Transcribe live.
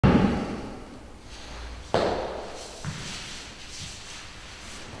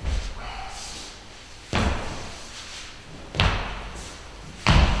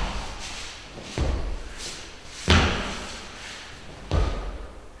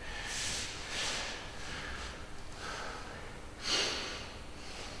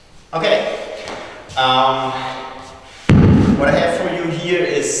Okay, what I have for you here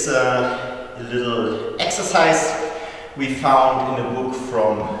is a little exercise we found in a book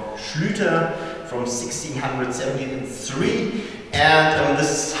from Schlüter from 1673, and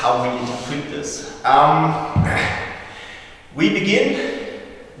this is how we interpret this. We begin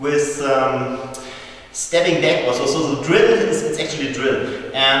with stepping backwards. So the drill it's actually a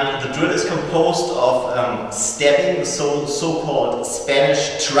drill, and the drill is composed of stabbing, so-called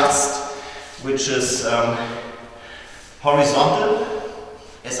Spanish thrust, which is horizontal,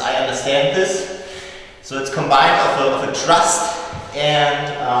 as I understand this. So it's combined of a thrust and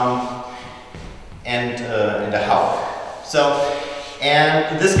a how. So,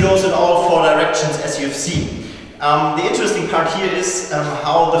 and this goes in all four directions, as you've seen. The interesting part here is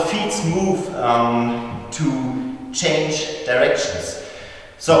how the feet move to change directions.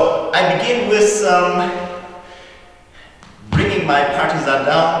 So I begin with bringing my partisan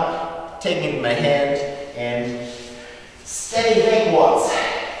down, taking it in my hand and stepping backwards.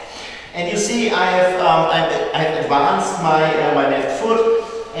 And you see I have advanced my left foot,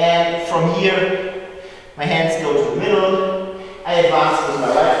 and from here my hands go to the middle. I advance with my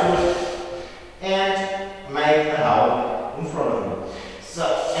right foot and make the how in front of me. So,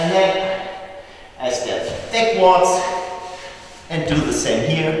 and then I step backwards and do the same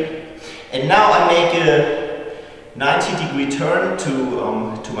here. And now I make a 90-degree turn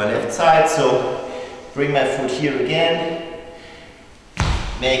to my left side. So bring my foot here again,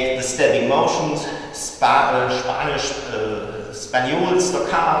 make the stepping motions, Spanish,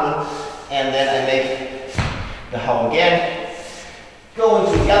 stoccade, and then I make the how again. Go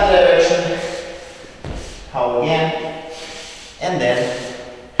into the other direction, how again, and then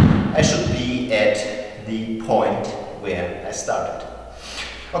I should be at the point where I started.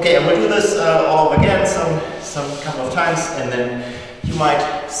 Okay, and we'll do this all over again some couple of times, and then you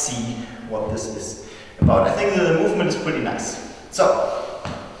might see what this is about. I think the movement is pretty nice. So.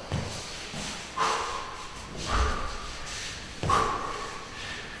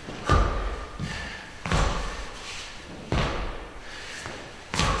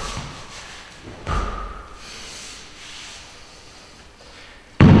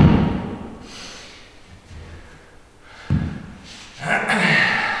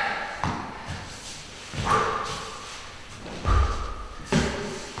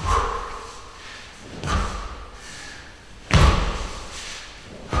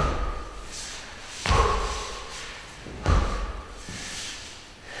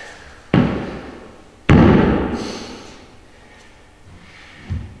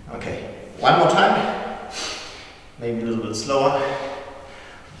 Okay, one more time, maybe a little bit slower.